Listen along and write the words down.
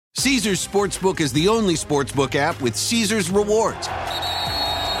Caesars Sportsbook is the only sportsbook app with Caesars Rewards.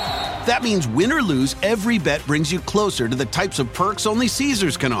 That means win or lose, every bet brings you closer to the types of perks only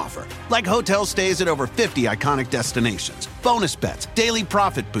Caesars can offer, like hotel stays at over 50 iconic destinations, bonus bets, daily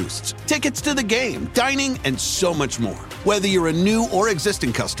profit boosts, tickets to the game, dining, and so much more. Whether you're a new or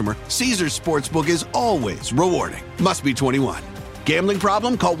existing customer, Caesars Sportsbook is always rewarding. Must be 21. Gambling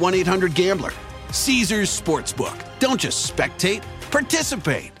problem? Call 1-800-GAMBLER. Caesars Sportsbook. Don't just spectate,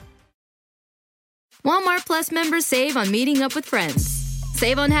 participate. Walmart Plus members save on meeting up with friends.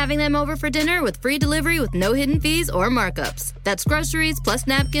 Save on having them over for dinner with free delivery with no hidden fees or markups. That's groceries, plus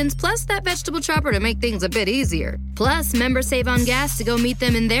napkins, plus that vegetable chopper to make things a bit easier. Plus, members save on gas to go meet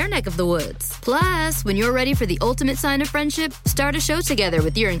them in their neck of the woods. Plus, when you're ready for the ultimate sign of friendship, start a show together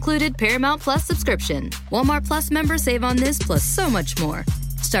with your included Paramount Plus subscription. Walmart Plus members save on this plus so much more.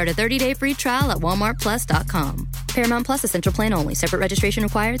 Start a 30-day free trial at walmartplus.com. Paramount Plus Essential Plan only. Separate registration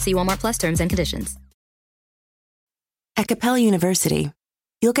required. See Walmart Plus terms and conditions. At Capella University,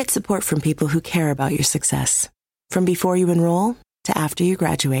 you'll get support from people who care about your success. From before you enroll to after you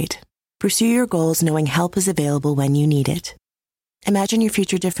graduate, pursue your goals knowing help is available when you need it. Imagine your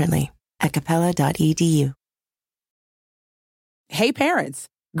future differently at capella.edu. Hey parents,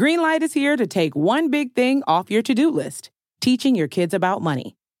 Greenlight is here to take one big thing off your to-do list, teaching your kids about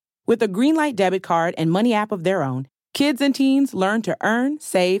money. With a Greenlight debit card and money app of their own, kids and teens learn to earn,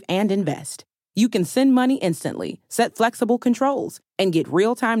 save, and invest. You can send money instantly, set flexible controls, and get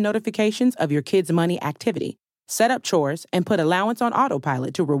real-time notifications of your kids' money activity. Set up chores and put allowance on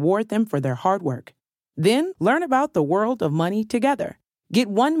autopilot to reward them for their hard work. Then learn about the world of money together. Get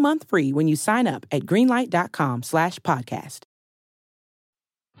 1 month free when you sign up at greenlight.com/podcast.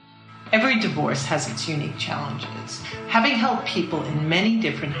 Every divorce has its unique challenges. Having helped people in many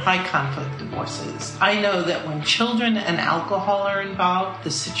different high-conflict divorces, I know that when children and alcohol are involved,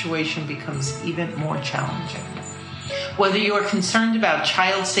 the situation becomes even more challenging. Whether you are concerned about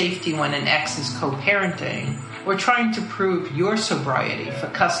child safety when an ex is co-parenting or trying to prove your sobriety for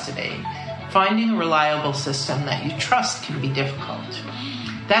custody, finding a reliable system that you trust can be difficult.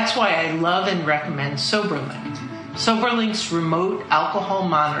 That's why I love and recommend SoberLink. SoberLink's remote alcohol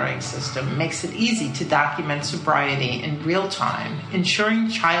monitoring system makes it easy to document sobriety in real time, ensuring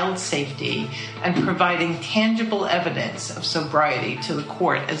child safety and providing tangible evidence of sobriety to the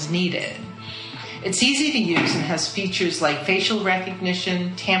court as needed. It's easy to use and has features like facial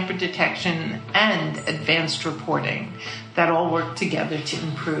recognition, tamper detection, and advanced reporting that all work together to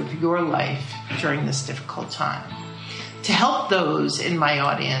improve your life during this difficult time. To help those in my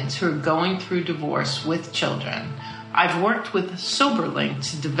audience who are going through divorce with children, I've worked with SoberLink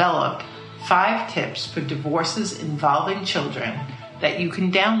to develop 5 tips for divorces involving children that you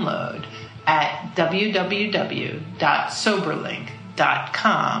can download at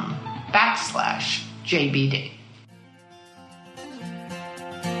www.soberlink.com/JBD.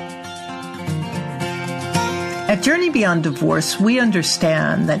 At Journey Beyond Divorce, we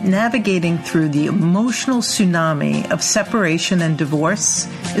understand that navigating through the emotional tsunami of separation and divorce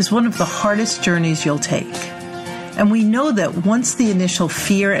is one of the hardest journeys you'll take. And we know that once the initial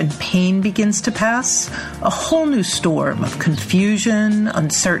fear and pain begins to pass, a whole new storm of confusion,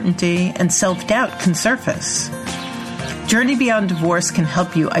 uncertainty, and self-doubt can surface. Journey Beyond Divorce can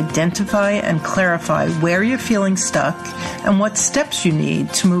help you identify and clarify where you're feeling stuck and what steps you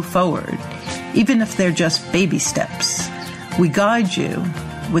need to move forward, even if they're just baby steps. We guide you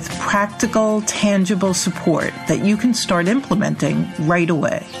with practical, tangible support that you can start implementing right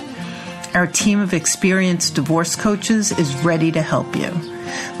away. Our team of experienced divorce coaches is ready to help you.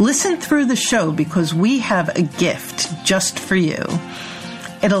 Listen through the show because we have a gift just for you.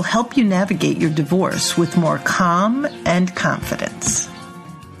 It'll help you navigate your divorce with more calm and confidence.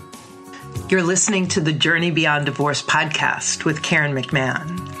 You're listening to the Journey Beyond Divorce podcast with Karen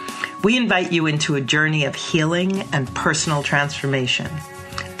McMahon. We invite you into a journey of healing and personal transformation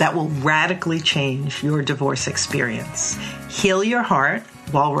that will radically change your divorce experience, heal your heart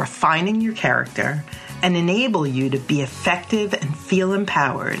while refining your character, and enable you to be effective and feel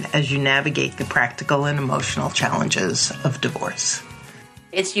empowered as you navigate the practical and emotional challenges of divorce.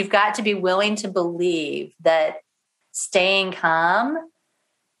 You've got to be willing to believe that staying calm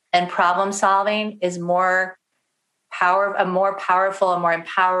and problem solving is a more powerful, a more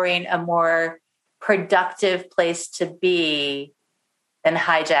empowering, a more productive place to be than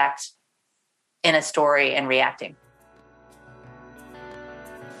hijacked in a story and reacting.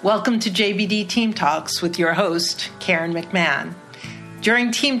 Welcome to JBD Team Talks with your host, Karen McMahon.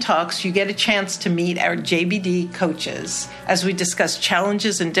 During Team Talks, you get a chance to meet our JBD coaches as we discuss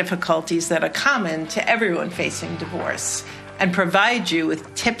challenges and difficulties that are common to everyone facing divorce and provide you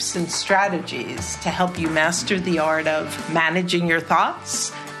with tips and strategies to help you master the art of managing your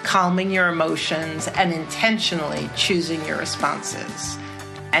thoughts, calming your emotions, and intentionally choosing your responses.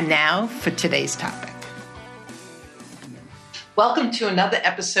 And now for today's topic. Welcome to another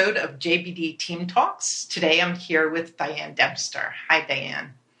episode of JBD Team Talks. Today I'm here with Diane Dempster. Hi,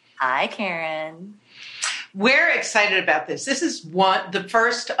 Diane. Hi, Karen. We're excited about this. This is the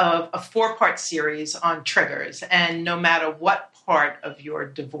first of a 4-part series on triggers. And no matter what part of your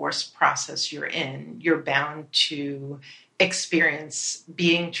divorce process you're in, you're bound to experience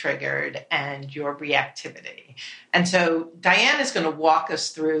being triggered and your reactivity. And so Diane is going to walk us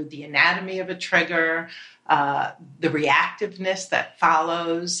through the anatomy of a trigger, the reactiveness that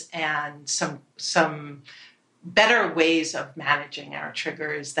follows, and some better ways of managing our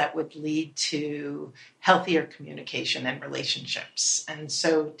triggers that would lead to healthier communication and relationships. And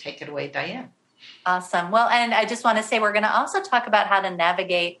so take it away, Diane. Awesome. Well, and I just want to say we're going to also talk about how to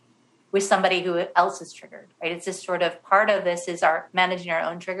navigate with somebody who else is triggered, right? It's just sort of part of this is our managing our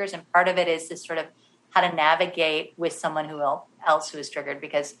own triggers, and part of it is this sort of how to navigate with someone else who is triggered,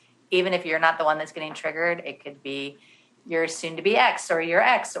 because even if you're not the one that's getting triggered, it could be your soon-to-be ex or your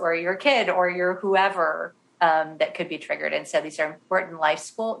kid or your whoever that could be triggered. And so these are important life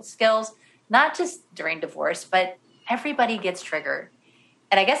skills, not just during divorce, but everybody gets triggered.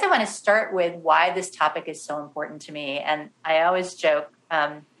 And I guess I want to start with why this topic is so important to me. And I always joke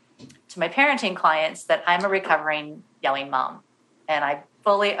to my parenting clients that I'm a recovering yelling mom. And I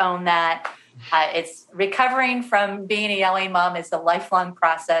fully own that. It's recovering from being a yelling mom is a lifelong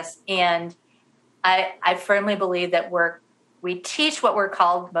process. And I firmly believe that we teach what we're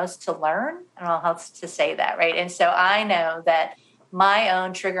called most to learn. I don't know how else to say that, right? And so I know that my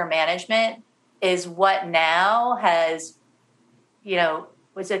own trigger management is what now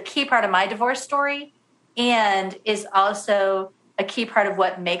was a key part of my divorce story, and is also a key part of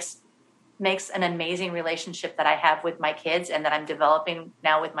what makes an amazing relationship that I have with my kids and that I'm developing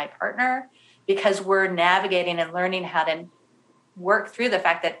now with my partner, because we're navigating and learning how to work through the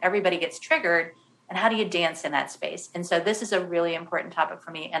fact that everybody gets triggered, and how do you dance in that space. And so this is a really important topic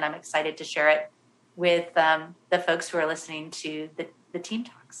for me, and I'm excited to share it with the folks who are listening to the Team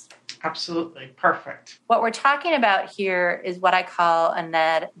Talks. Absolutely. Perfect. What we're talking about here is what I call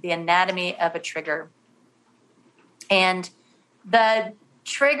the anatomy of a trigger. And the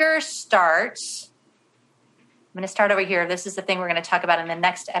trigger starts, I'm going to start over here. This is the thing we're going to talk about in the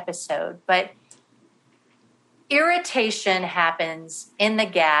next episode. But irritation happens in the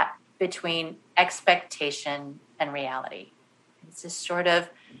gap between expectation and reality. It's just sort of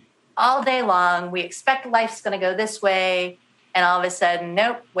all day long. We expect life's going to go this way. And all of a sudden,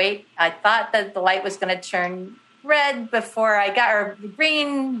 nope, wait, I thought that the light was going to turn red before I got, or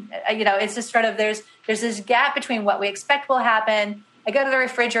green. It's just sort of, there's this gap between what we expect will happen. I go to the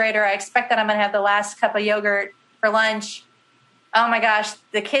refrigerator. I expect that I'm going to have the last cup of yogurt for lunch. Oh my gosh,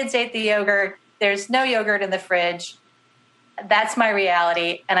 the kids ate the yogurt. There's no yogurt in the fridge. That's my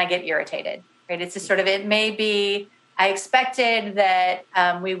reality. And I get irritated, right? It's just sort of, it may be, I expected that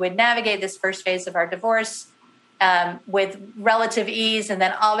we would navigate this first phase of our divorce with relative ease. And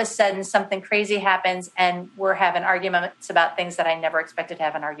then all of a sudden something crazy happens and we're having arguments about things that I never expected to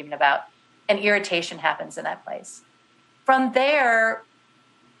have an argument about. And irritation happens in that place. From there,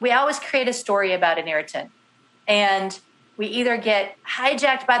 we always create a story about an irritant. And we either get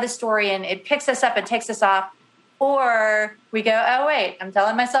hijacked by the story and it picks us up and takes us off, or we go, oh, wait, I'm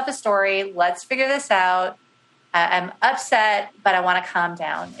telling myself a story. Let's figure this out. I'm upset, but I want to calm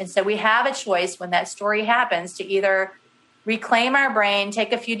down. And so we have a choice when that story happens to either reclaim our brain,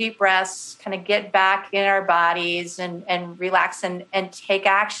 take a few deep breaths, kind of get back in our bodies and relax and take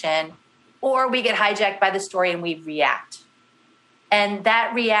action, or we get hijacked by the story and we react. And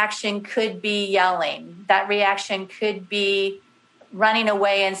that reaction could be yelling. That reaction could be running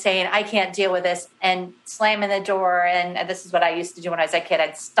away and saying, I can't deal with this, and slamming the door. And this is what I used to do when I was a kid.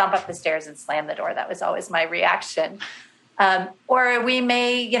 I'd stomp up the stairs and slam the door. That was always my reaction. Or we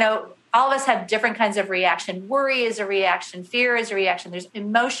may, all of us have different kinds of reaction. Worry is a reaction. Fear is a reaction. There's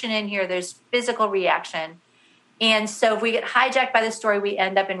emotion in here. There's physical reaction. And so if we get hijacked by the story, we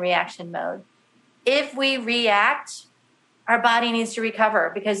end up in reaction mode. If we react, our body needs to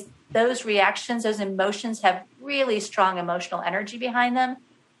recover, because those reactions, those emotions have really strong emotional energy behind them,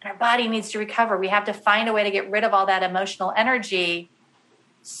 and our body needs to recover. We have to find a way to get rid of all that emotional energy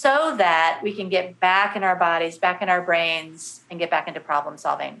so that we can get back in our bodies, back in our brains, and get back into problem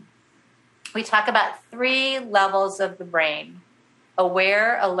solving. We talk about 3 levels of the brain: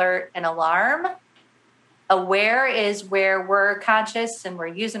 aware, alert, and alarm. Aware is where we're conscious and we're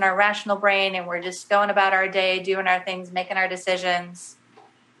using our rational brain and we're just going about our day, doing our things, making our decisions.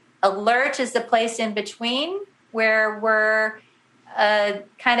 Alert is the place in between where we're where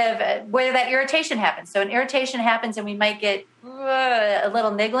that irritation happens. So an irritation happens and we might get a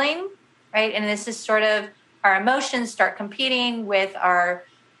little niggling, right? And this is sort of our emotions start competing with our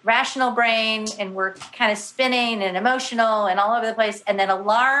rational brain and we're kind of spinning and emotional and all over the place. And then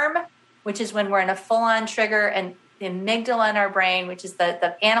alarm, which is when we're in a full-on trigger, and the amygdala in our brain, which is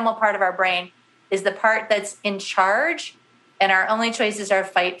the animal part of our brain, is the part that's in charge. And our only choices are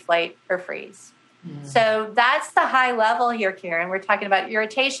fight, flight, or freeze. So that's the high level here, Karen. We're talking about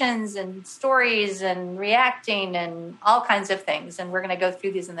irritations and stories and reacting and all kinds of things. And we're going to go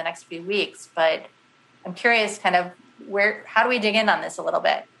through these in the next few weeks. But I'm curious kind of how do we dig in on this a little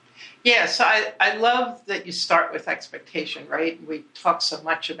bit? Yeah, so I love that you start with expectation, right? We talk so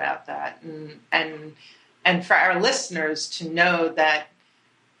much about that. And for our listeners to know that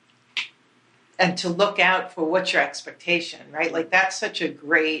and to look out for what's your expectation, right? Like that's such a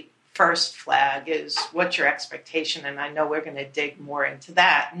great first flag is what's your expectation, and I know we're going to dig more into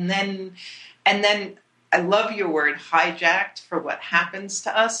that. And then I love your word hijacked for what happens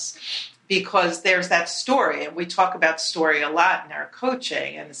to us, because there's that story, and we talk about story a lot in our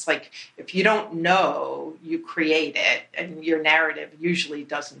coaching, and it's like if you don't know, you create it, and your narrative usually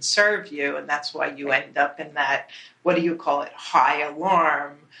doesn't serve you, and that's why you end up in that, what do you call it, high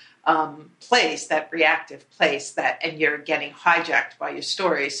alarm place, that reactive place, and you're getting hijacked by your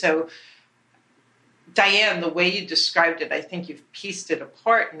story. So, Diane, the way you described it, I think you've pieced it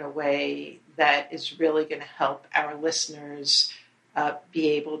apart in a way that is really going to help our listeners be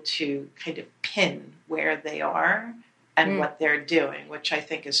able to kind of pin where they are and what they're doing, which I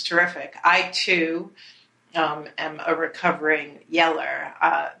think is terrific. I, too, am a recovering yeller.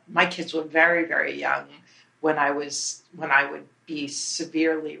 My kids were very, very young when I would be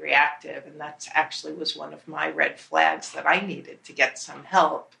severely reactive, and that actually was one of my red flags that I needed to get some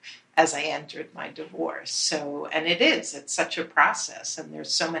help as I entered my divorce. So, and it's such a process, and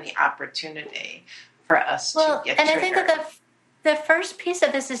there's so many opportunity for us to get triggered. And I think that the first piece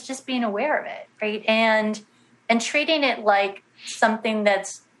of this is just being aware of it, right? And treating it like something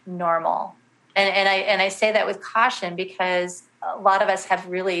that's normal. And I say that with caution because a lot of us have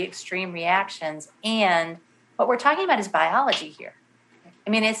really extreme reactions, and what we're talking about is biology here.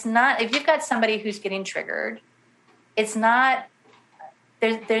 I mean, it's not, if you've got somebody who's getting triggered, it's not,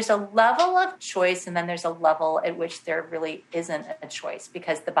 there's a level of choice, and then there's a level at which there really isn't a choice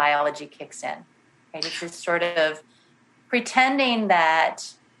because the biology kicks in, right? It's this sort of pretending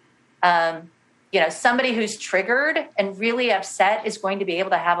that, somebody who's triggered and really upset is going to be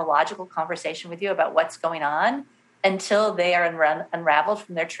able to have a logical conversation with you about what's going on until they are unraveled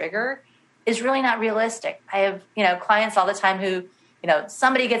from their trigger is really not realistic. I have, clients all the time who,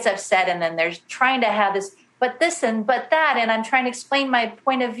 somebody gets upset and then they're trying to have this, but this and but that, and I'm trying to explain my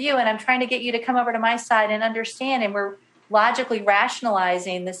point of view, and I'm trying to get you to come over to my side and understand, and we're logically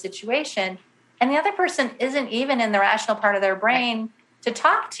rationalizing the situation, and the other person isn't even in the rational part of their brain to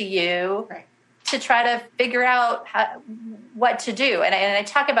talk to you to try to figure out what to do. And I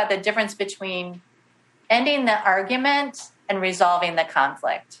talk about the difference between ending the argument and resolving the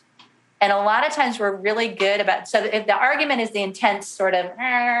conflict. And a lot of times we're really good about, so if the argument is the intense sort of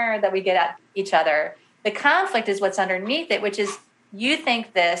that we get at each other, the conflict is what's underneath it, which is you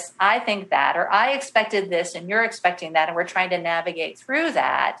think this, I think that, or I expected this and you're expecting that, and we're trying to navigate through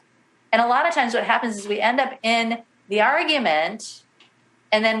that. And a lot of times what happens is we end up in the argument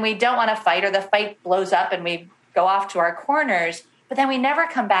and then we don't want to fight, or the fight blows up and we go off to our corners, but then we never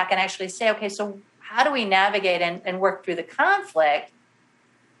come back and actually say, okay, so how do we navigate and work through the conflict?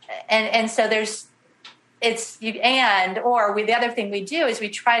 And so the other thing we do is we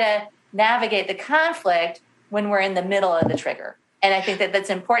try to navigate the conflict when we're in the middle of the trigger. And I think that that's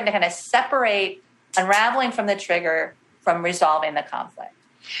important to kind of separate unraveling from the trigger from resolving the conflict.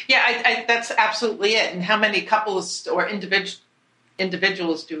 Yeah, I that's absolutely it. And how many couples or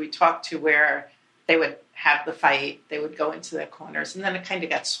individuals do we talk to where they would have the fight, they would go into their corners, and then it kind of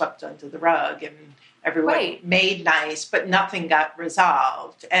got swept under the rug, and everyone made nice, but nothing got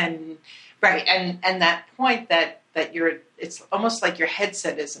resolved. And and that point that it's almost like your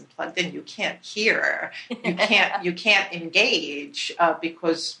headset isn't plugged in. You can't hear. You can't engage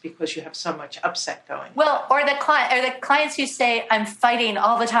because you have so much upset going. Well, or the clients who say, I'm fighting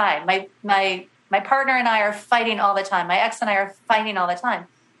all the time. My partner and I are fighting all the time. My ex and I are fighting all the time.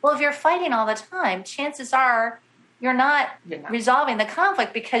 Well, if you're fighting all the time, chances are you're not resolving the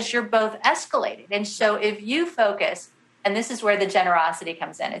conflict because you're both escalating. And so if you focus, and this is where the generosity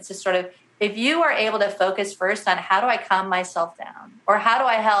comes in, it's just sort of, if you are able to focus first on how do I calm myself down, or how do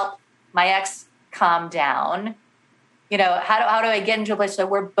I help my ex calm down, how do I get into a place so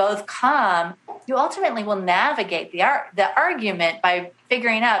we're both calm, you ultimately will navigate the argument by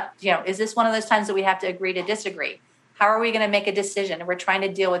figuring out, is this one of those times that we have to agree to disagree? How are we going to make a decision? And we're trying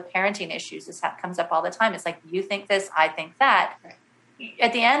to deal with parenting issues. This comes up all the time. It's like, you think this, I think that. Right.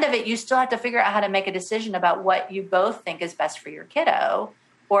 At the end of it, you still have to figure out how to make a decision about what you both think is best for your kiddo,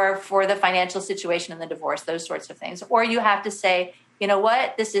 or for the financial situation and the divorce, those sorts of things. Or you have to say, you know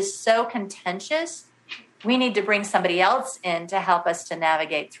what, this is so contentious. We need to bring somebody else in to help us to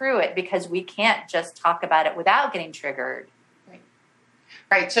navigate through it, because we can't just talk about it without getting triggered.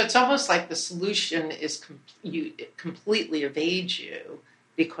 Right. So it's almost like the solution is it completely evades you,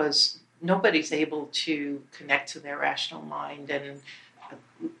 because nobody's able to connect to their rational mind and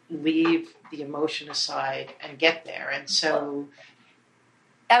leave the emotion aside and get there. And so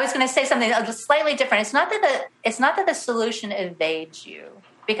I was going to say something slightly different. It's not that the solution evades you,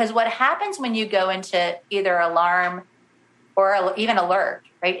 because what happens when you go into either alarm or even alert,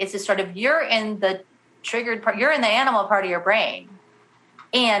 right? It's this sort of, you're in the triggered part, you're in the animal part of your brain.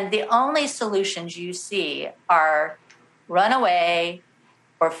 And the only solutions you see are run away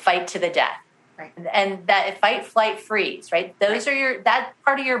or fight to the death. Right. And that fight, flight, freeze, right? Those are that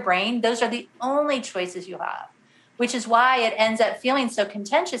part of your brain, those are the only choices you have, which is why it ends up feeling so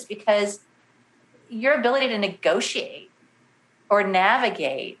contentious, because your ability to negotiate or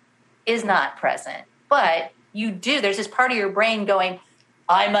navigate is not present. But you do. There's this part of your brain going,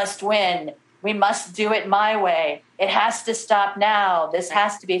 I must win. We must do it my way. It has to stop now. This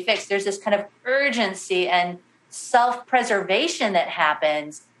has to be fixed. There's this kind of urgency and self-preservation that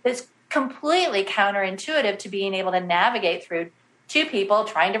happens that's completely counterintuitive to being able to navigate through two people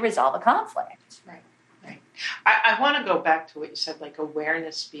trying to resolve a conflict. Right. I want to go back to what you said, like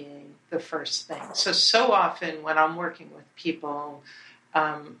awareness being the first thing. So often when I'm working with people,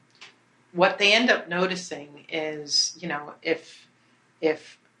 what they end up noticing is,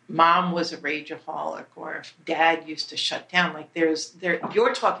 if mom was a rageaholic, or if dad used to shut down, like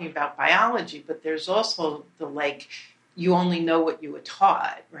you're talking about biology, but there's also you only know what you were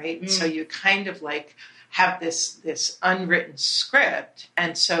taught, right? Mm. So you kind of have this unwritten script.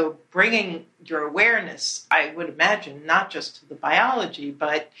 And so bringing your awareness, I would imagine, not just to the biology,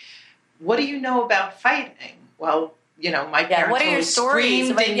 but what do you know about fighting? Well, my parents always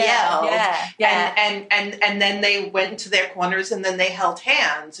screamed and yelled, and then they went into their corners and then they held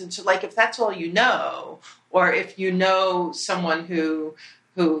hands. And so, if that's all you know, or if you know someone who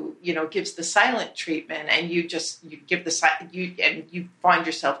gives the silent treatment, and you give and you find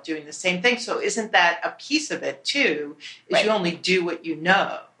yourself doing the same thing. So isn't that a piece of it too? Is right. You only do what you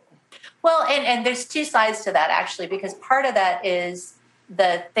know. Well, and there's two sides to that, actually, because part of that is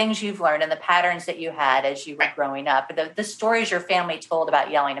the things you've learned and the patterns that you had as you were growing up, the stories your family told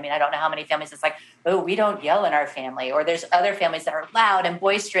about yelling. I mean, I don't know how many families it's like, oh, we don't yell in our family, or there's other families that are loud and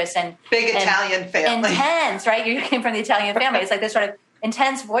boisterous and Italian family, intense, right? You came from the Italian family. It's like this sort of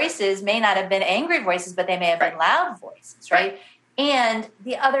intense voices may not have been angry voices, but they may have been loud voices, right? And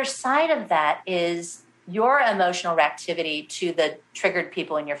the other side of that is your emotional reactivity to the triggered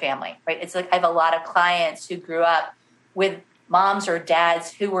people in your family, right? It's like I have a lot of clients who grew up with moms or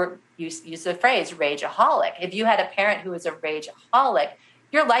dads who were, use the phrase, rageaholic. If you had a parent who was a rageaholic,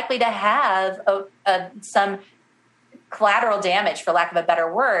 you're likely to have some collateral damage, for lack of a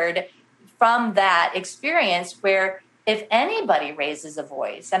better word, from that experience where if anybody raises a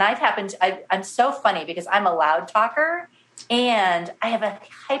voice, and I'm so funny because I'm a loud talker and I have a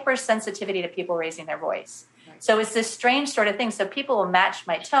hypersensitivity to people raising their voice. Right. So it's this strange sort of thing. So people will match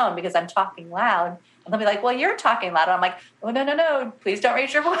my tone because I'm talking loud. And they'll be like, well, you're talking loud. And I'm like, oh, no, please don't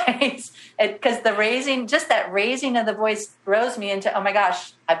raise your voice. Because that raising of the voice throws me into, oh my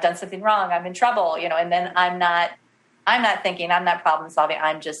gosh, I've done something wrong. I'm in trouble, and then I'm not thinking, I'm not problem solving.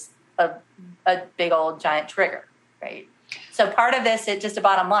 I'm just a big old giant trigger, right? So part of this, just a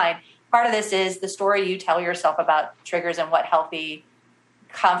bottom line, part of this is the story you tell yourself about triggers and what healthy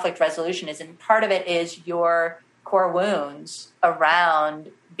conflict resolution is. And part of it is your core wounds around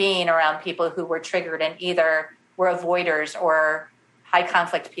being around people who were triggered and either were avoiders or high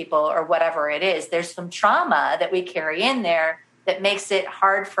conflict people or whatever it is. There's some trauma that we carry in there that makes it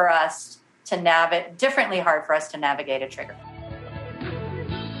hard for us to navigate a trigger.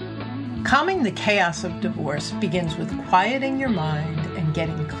 Calming the chaos of divorce begins with quieting your mind and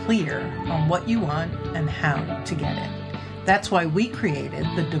getting clear on what you want and how to get it. That's why we created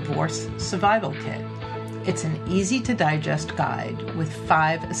the Divorce Survival Kit. It's an easy-to-digest guide with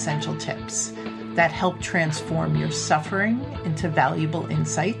 5 essential tips that help transform your suffering into valuable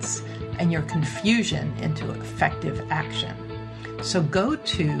insights and your confusion into effective action. So go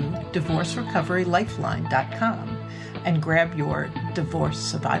to divorcerecoverylifeline.com and grab your divorce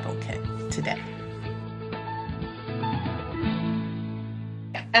survival kit today.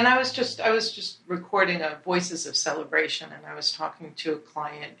 And I was just recording a Voices of Celebration, and I was talking to a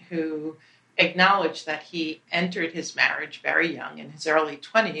client who acknowledged that he entered his marriage very young, in his early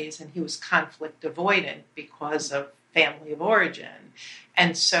 20s, and he was conflict avoidant because of family of origin.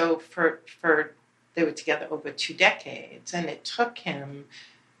 And so for they were together over 2 decades, and it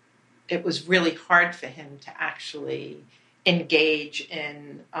was really hard for him to actually engage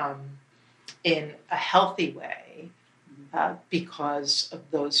in a healthy way because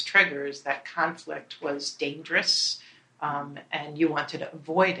of those triggers. That conflict was dangerous, and you wanted to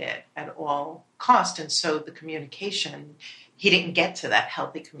avoid it at all cost. And so the communication, he didn't get to that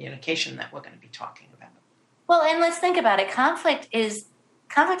healthy communication that we're going to be talking about. Well, and let's think about it. Conflict is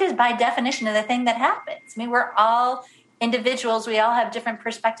by definition the thing that happens. I mean, we're all individuals. We all have different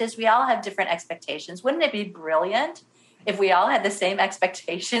perspectives. We all have different expectations. Wouldn't it be brilliant if we all had the same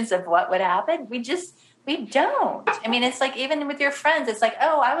expectations of what would happen? We don't. I mean, it's like even with your friends, it's like,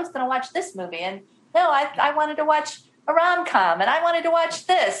 oh, I was going to watch this movie, and no, I wanted to watch a rom-com, and I wanted to watch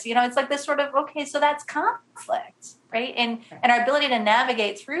this. It's like this sort of, okay, so that's conflict, right? And our ability to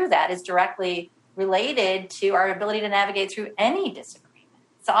navigate through that is directly related to our ability to navigate through any disagreement.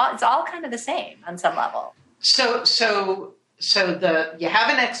 It's all kind of the same on some level. So you have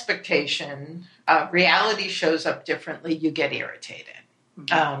an expectation, reality shows up differently, you get irritated.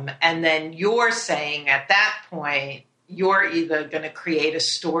 Mm-hmm. And then you're saying at that point, you're either going to create a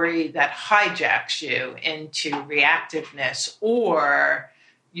story that hijacks you into reactiveness, or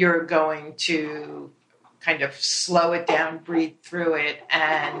you're going to kind of slow it down, breathe through it,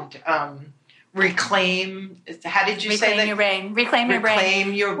 and reclaim. How did you say that? Reclaim your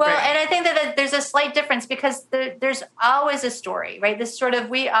brain. Well, and I think that there's a slight difference because there's always a story, right? This sort of,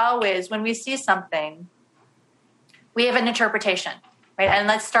 when we see something, we have an interpretation, right? And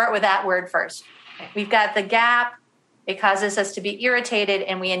let's start with that word first. We've got the gap. It causes us to be irritated,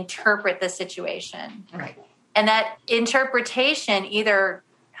 and we interpret the situation. Right. And that interpretation either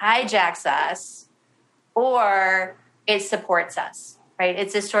hijacks us or it supports us, right?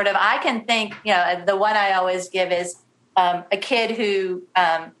 It's this sort of, I can think, the one I always give is a kid who,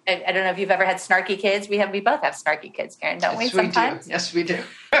 I don't know if you've ever had snarky kids. We both have snarky kids, Karen, don't we? Sometimes? Yes, we do.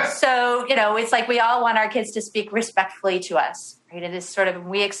 So, it's like we all want our kids to speak respectfully to us, right? It is sort of,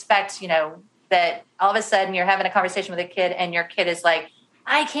 we expect, that all of a sudden you're having a conversation with a kid and your kid is like,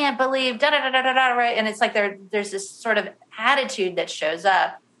 I can't believe, da-da-da-da-da-da, right? And it's like there's this sort of attitude that shows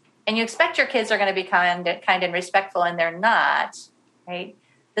up. And you expect your kids are going to be kind and respectful, and they're not, right?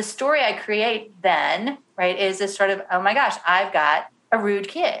 The story I create then, right, is this sort of, oh my gosh, I've got a rude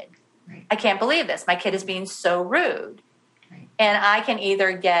kid. Right. I can't believe this. My kid is being so rude. Right. And I can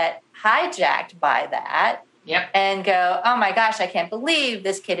either get hijacked by that, yep, and go, oh my gosh, I can't believe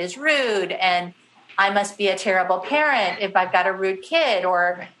this kid is rude, and I must be a terrible parent if I've got a rude kid,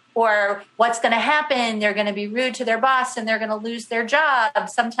 or what's going to happen? They're going to be rude to their boss, and they're going to lose their job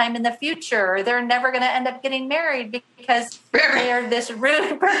sometime in the future, or they're never going to end up getting married because they're this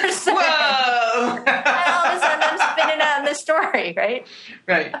rude person. Whoa! And all of a sudden I'm spinning out the story, right?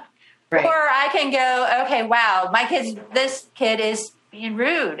 Right. Or I can go, okay, wow, this kid is being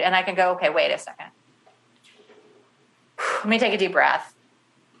rude, and I can go, okay, wait a second. Let me take a deep breath.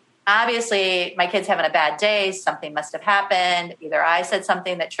 Obviously, my kid's having a bad day. Something must have happened. Either I said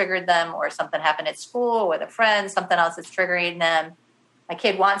something that triggered them, or something happened at school with a friend, something else that's triggering them. My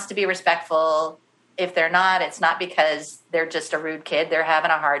kid wants to be respectful. If they're not, it's not because they're just a rude kid. They're having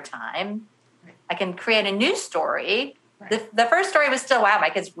a hard time. Right. I can create a new story. Right. The first story was still, wow,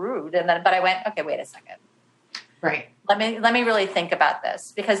 my kid's rude. But I went, okay, wait a second. Right. Let me really think about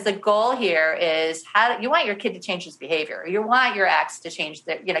this, because the goal here is you want your kid to change his behavior. You want your ex to change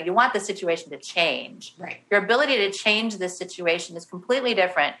you want the situation to change. Right. Your ability to change this situation is completely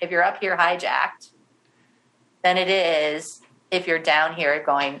different if you're up here hijacked than it is if you're down here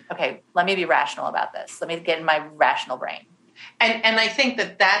going, okay, let me be rational about this. Let me get in my rational brain. And I think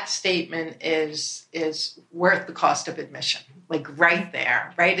that statement is worth the cost of admission. Like right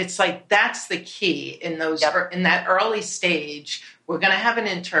there, right? It's like that's the key in those in that early stage. We're going to have an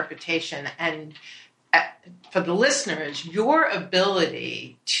interpretation, and for the listeners, your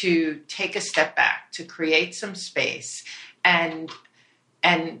ability to take a step back, to create some space, and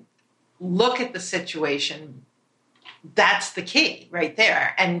look at the situation. That's the key right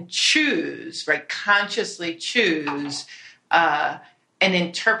there, and choose, right? Consciously choose an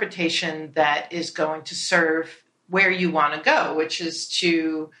interpretation that is going to serve where you want to go, which is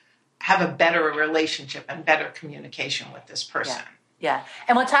to have a better relationship and better communication with this person. Yeah.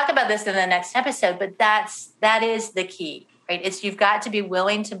 And we'll talk about this in the next episode, but that is the key, right? It's you've got to be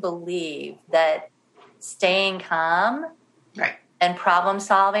willing to believe that staying calm and problem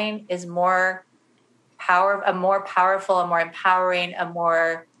solving is a more powerful, a more empowering, a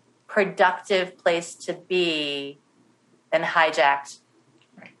more productive place to be than hijacked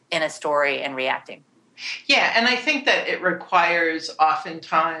in a story and reacting. Yeah, and I think that it requires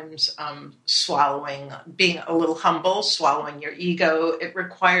oftentimes swallowing, being a little humble, swallowing your ego. It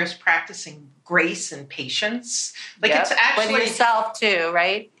requires practicing grace and patience. Like it's actually with yourself too,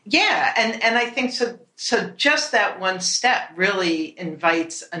 right? Yeah, and I think so. So just that one step really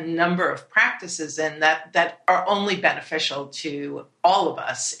invites a number of practices in that are only beneficial to all of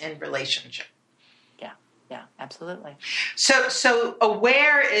us in relationship. Yeah, absolutely. So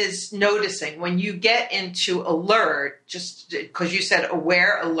aware is noticing when you get into alert, just because you said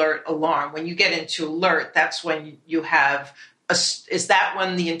aware, alert, alarm. When you get into alert, that's when you have is that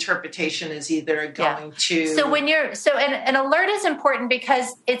when the interpretation is either going to... So an alert is important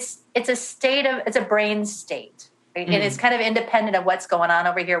because it's a brain state, right? Mm-hmm. And it's kind of independent of what's going on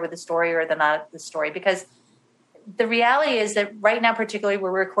over here with the story or the story, because the reality is that right now, particularly,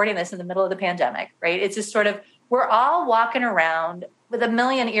 we're recording this in the middle of the pandemic, right? It's just sort of, we're all walking around with a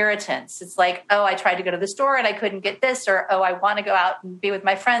million irritants. It's like, oh, I tried to go to the store and I couldn't get this, or, oh, I want to go out and be with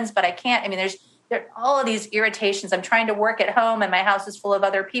my friends, but I can't. I mean, there are all of these irritations. I'm trying to work at home and my house is full of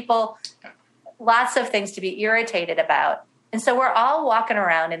other people. Lots of things to be irritated about. And so we're all walking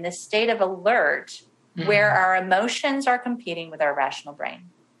around in this state of alert where our emotions are competing with our rational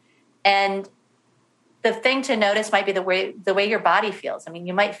brain. And the thing to notice might be the way your body feels. I mean,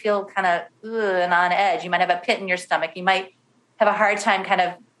 you might feel kind of and on edge. You might have a pit in your stomach. You might have a hard time, kind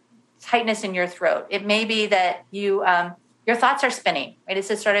of tightness in your throat. It may be that your thoughts are spinning, right? It's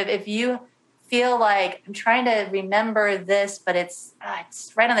just sort of, if you feel like I'm trying to remember this, but it's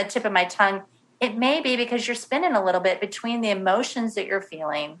right on the tip of my tongue, it may be because you're spinning a little bit between the emotions that you're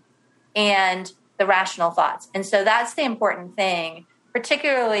feeling and the rational thoughts. And so that's the important thing,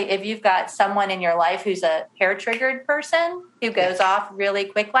 particularly if you've got someone in your life who's a hair-triggered person who goes off really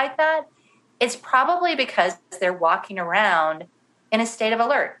quick like that. It's probably because they're walking around in a state of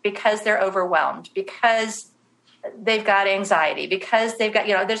alert, because they're overwhelmed, because they've got anxiety, because they've got,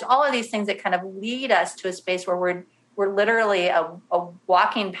 there's all of these things that kind of lead us to a space where we're literally a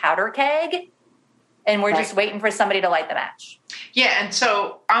walking powder keg, and we're just waiting for somebody to light the match. Yeah, and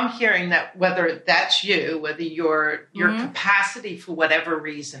so I'm hearing that whether that's you, whether your capacity for whatever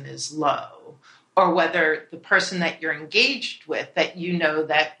reason is low, or whether the person that you're engaged with, that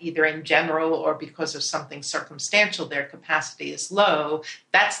that either in general or because of something circumstantial, their capacity is low,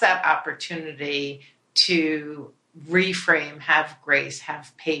 that's that opportunity to reframe, have grace,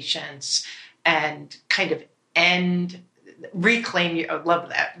 have patience, and kind of reclaim your, I love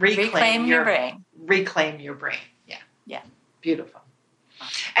that. Reclaim your brain. Reclaim your brain. Yeah. Yeah. Beautiful.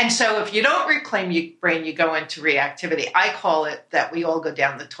 And so if you don't reclaim your brain, you go into reactivity. I call it that we all go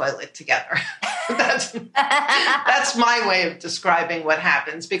down the toilet together. That's my way of describing what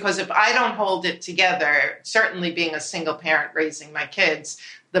happens, because if I don't hold it together, certainly being a single parent raising my kids,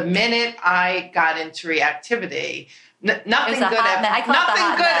 the minute I got into reactivity, nothing good ever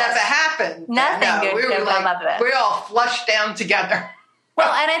happened. Nothing good could come up of it. We all flushed down together.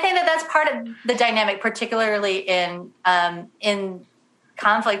 Well, and I think that's part of the dynamic, particularly in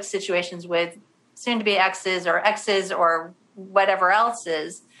conflict situations with soon-to-be exes or whatever else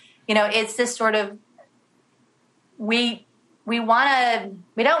is. It's this sort of we don't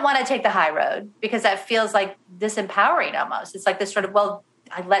want to take the high road, because that feels like disempowering almost. It's like this sort of,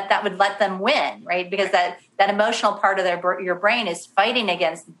 that would let them win, right? Because that emotional part of your brain is fighting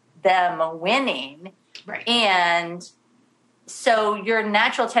against them winning, right? And so your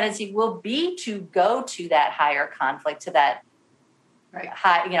natural tendency will be to go to that higher conflict, to that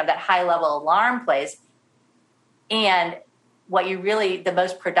high, that high level alarm place. And what the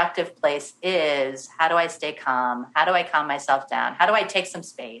most productive place is, how do I stay calm? How do I calm myself down? How do I take some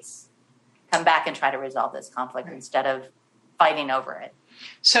space, come back and try to resolve this conflict instead of fighting over it?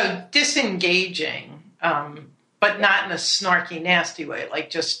 So disengaging, but not in a snarky, nasty way, like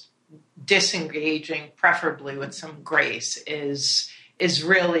just disengaging, preferably with some grace, is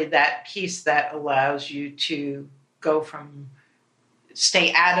really that piece that allows you to go from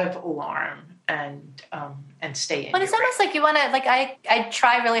stay out of alarm and stay in. But it's almost like you want to, I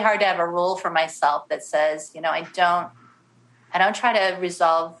try really hard to have a rule for myself that says, I don't try to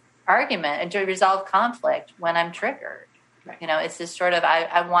resolve argument and to resolve conflict when I'm triggered. Right. It's this sort of,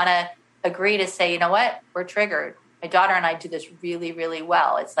 I want to agree to say, you know what, we're triggered. My daughter and I do this really, really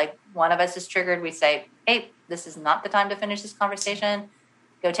well. It's like one of us is triggered. We say, hey, this is not the time to finish this conversation.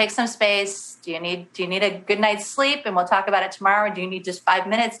 Go take some space. Do you need a good night's sleep? And we'll talk about it tomorrow. Or do you need just 5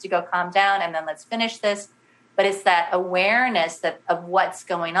 minutes to go calm down? And then let's finish this. But it's that awareness of what's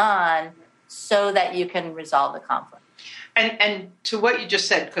going on so that you can resolve the conflict. And to what you just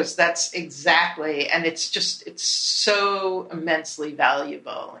said, because that's exactly, and it's so immensely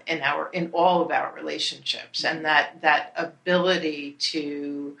valuable in all of our relationships, and that ability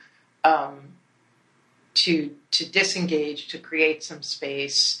to disengage, to create some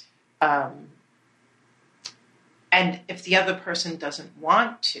space, and if the other person doesn't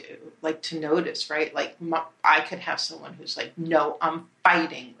want to, like, to notice, right? Like, I could have someone who's like, no, I'm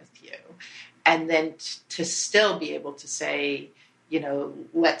fighting with you. And then to still be able to say, you know,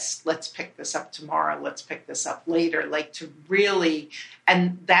 let's pick this up tomorrow. Let's pick this up later. Like, to really,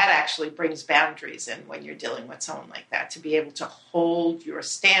 and that actually brings boundaries in when you're dealing with someone like that, to be able to hold your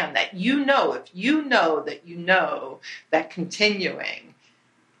stand that, if you know that continuing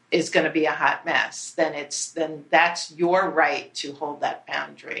is going to be a hot mess, then that's your right to hold that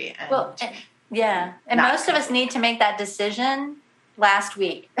boundary. And most of us need to make that decision last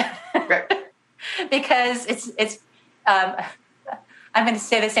week. Right. Because it's I'm going to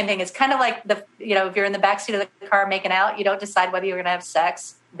say the same thing. It's kind of like if you're in the backseat of the car making out, you don't decide whether you're going to have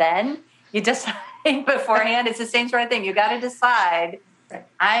sex then. You decide beforehand. It's the same sort of thing. You got to decide, right,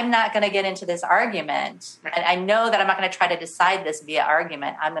 I'm not going to get into this argument. Right. And I know that I'm not going to try to decide this via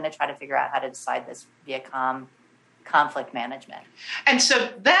argument. I'm going to try to figure out how to decide this via conflict management. And so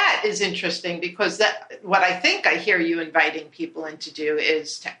that is interesting, because what I think I hear you inviting people in to do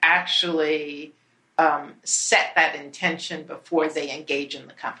is to actually set that intention before they engage in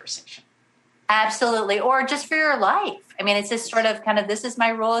the conversation. Absolutely. Or just for your life. I mean, it's just sort of this is my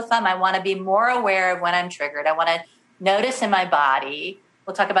rule of thumb. I want to be more aware of when I'm triggered. I want to notice in my body.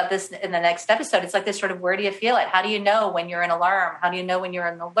 We'll talk about this in the next episode. It's like this sort of, where do you feel it? How do you know when you're in alarm? How do you know when you're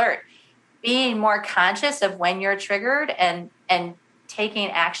in alert? Being more conscious of when you're triggered and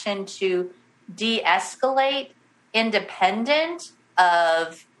taking action to de-escalate independent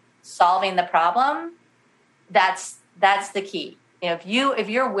of solving the problem, that's the key. If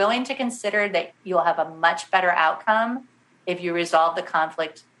you're willing to consider that you'll have a much better outcome if you resolve the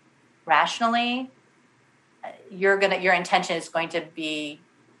conflict rationally, your intention is going to be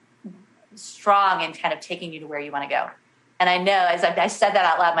strong and kind of taking you to where you want to go. And I know, as I said that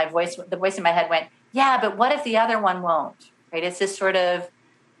out loud, the voice in my head went, yeah, but what if the other one won't? Right? It's this sort of,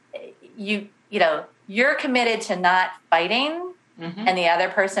 you're committed to not fighting, mm-hmm, and the other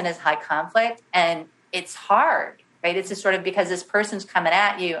person is high conflict, and it's hard, right? It's just sort of, because this person's coming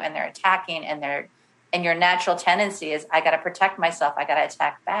at you and they're attacking, and your natural tendency is, I got to protect myself, I got to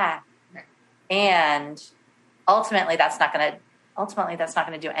attack back, right. And ultimately that's not going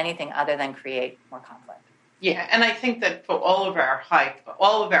to do anything other than create more conflict. Yeah, and I think that for all of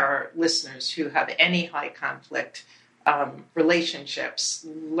our listeners who have any high conflict relationships,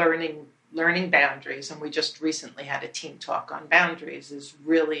 learning boundaries, and we just recently had a team talk on boundaries, is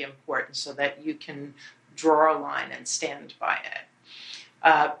really important, so that you can draw a line and stand by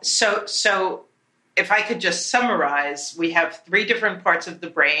it. So if I could just summarize, we have 3 different parts of the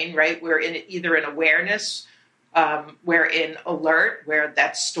brain, right? We're either in awareness, we're in alert, where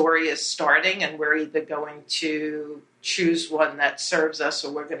that story is starting, and we're either going to choose one that serves us,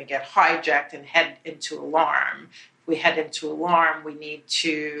 or we're going to get hijacked and head into alarm. If we head into alarm, we need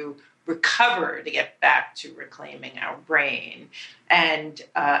to recover to get back to reclaiming our brain. And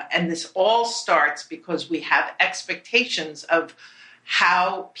this all starts because we have expectations of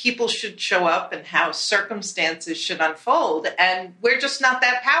how people should show up and how circumstances should unfold. And we're just not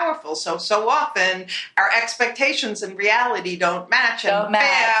that powerful. So often our expectations and reality don't match.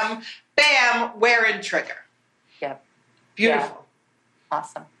 Bam, we're in trigger. Yep. Beautiful. Yeah.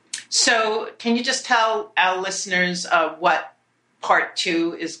 Awesome. So can you just tell our listeners what Part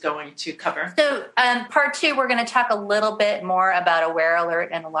 2 is going to cover? So Part 2, we're going to talk a little bit more about aware,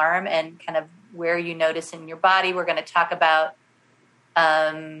 alert, and alarm, and kind of where you notice in your body. We're going to talk about,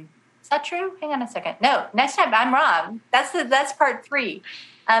 is that true? Hang on a second. No, next time, I'm wrong. That's Part 3.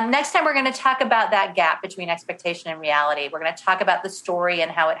 Next time, we're going to talk about that gap between expectation and reality. We're going to talk about the story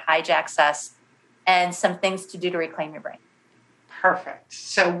and how it hijacks us, and some things to do to reclaim your brain. Perfect.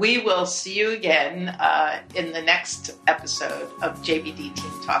 So we will see you again in the next episode of JBD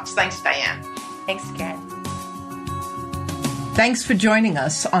Team Talks. Thanks, Diane. Thanks, Karen. Thanks for joining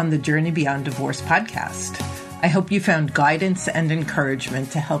us on the Journey Beyond Divorce podcast. I hope you found guidance and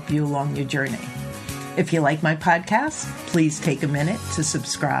encouragement to help you along your journey. If you like my podcast, please take a minute to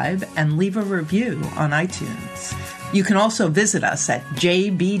subscribe and leave a review on iTunes. You can also visit us at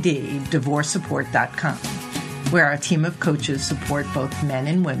jbddivorcesupport.com, where our team of coaches support both men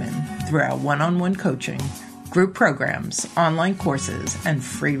and women through our one-on-one coaching, group programs, online courses, and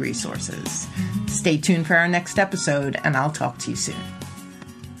free resources. Stay tuned for our next episode, and I'll talk to you soon.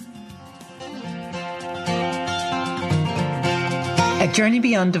 At Journey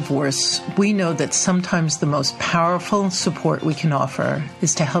Beyond Divorce, we know that sometimes the most powerful support we can offer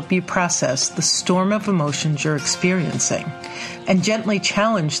is to help you process the storm of emotions you're experiencing and gently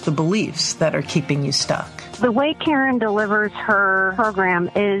challenge the beliefs that are keeping you stuck. The way Karen delivers her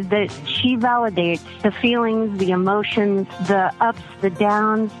program is that she validates the feelings, the emotions, the ups, the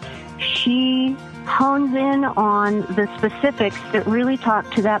downs. She hones in on the specifics that really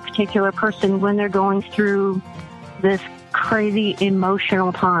talk to that particular person when they're going through this crazy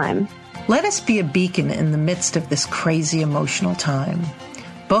emotional time. Let us be a beacon in the midst of this crazy emotional time.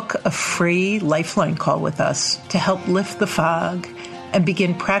 Book a free Lifeline call with us to help lift the fog and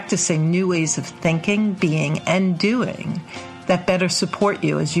begin practicing new ways of thinking, being, and doing that better support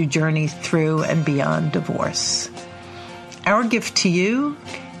you as you journey through and beyond divorce. Our gift to you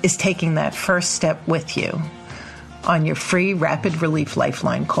is taking that first step with you on your free Rapid Relief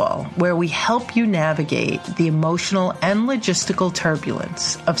Lifeline call, where we help you navigate the emotional and logistical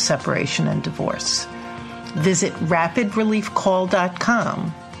turbulence of separation and divorce. Visit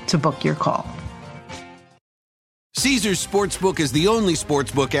rapidreliefcall.com to book your call. Caesars Sportsbook is the only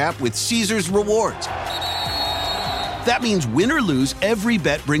sportsbook app with Caesars Rewards. That means win or lose, every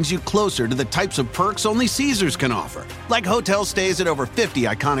bet brings you closer to the types of perks only Caesars can offer, like hotel stays at over 50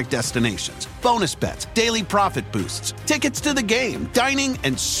 iconic destinations, bonus bets, daily profit boosts, tickets to the game, dining,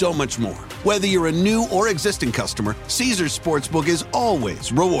 and so much more. Whether you're a new or existing customer, Caesars Sportsbook is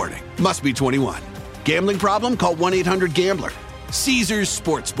always rewarding. Must be 21. Gambling problem? Call 1-800-GAMBLER. Caesars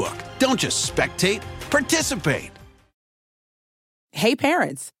Sportsbook. Don't just spectate, participate. Hey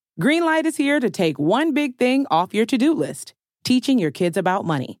parents, Greenlight is here to take one big thing off your to-do list, teaching your kids about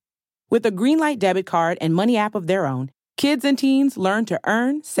money. With a Greenlight debit card and money app of their own, kids and teens learn to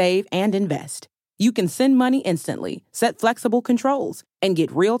earn, save, and invest. You can send money instantly, set flexible controls, and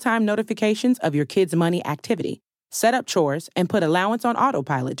get real-time notifications of your kids' money activity. Set up chores and put allowance on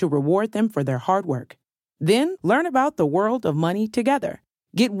autopilot to reward them for their hard work. Then learn about the world of money together.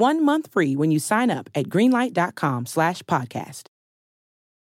 Get 1 month free when you sign up at greenlight.com/podcast.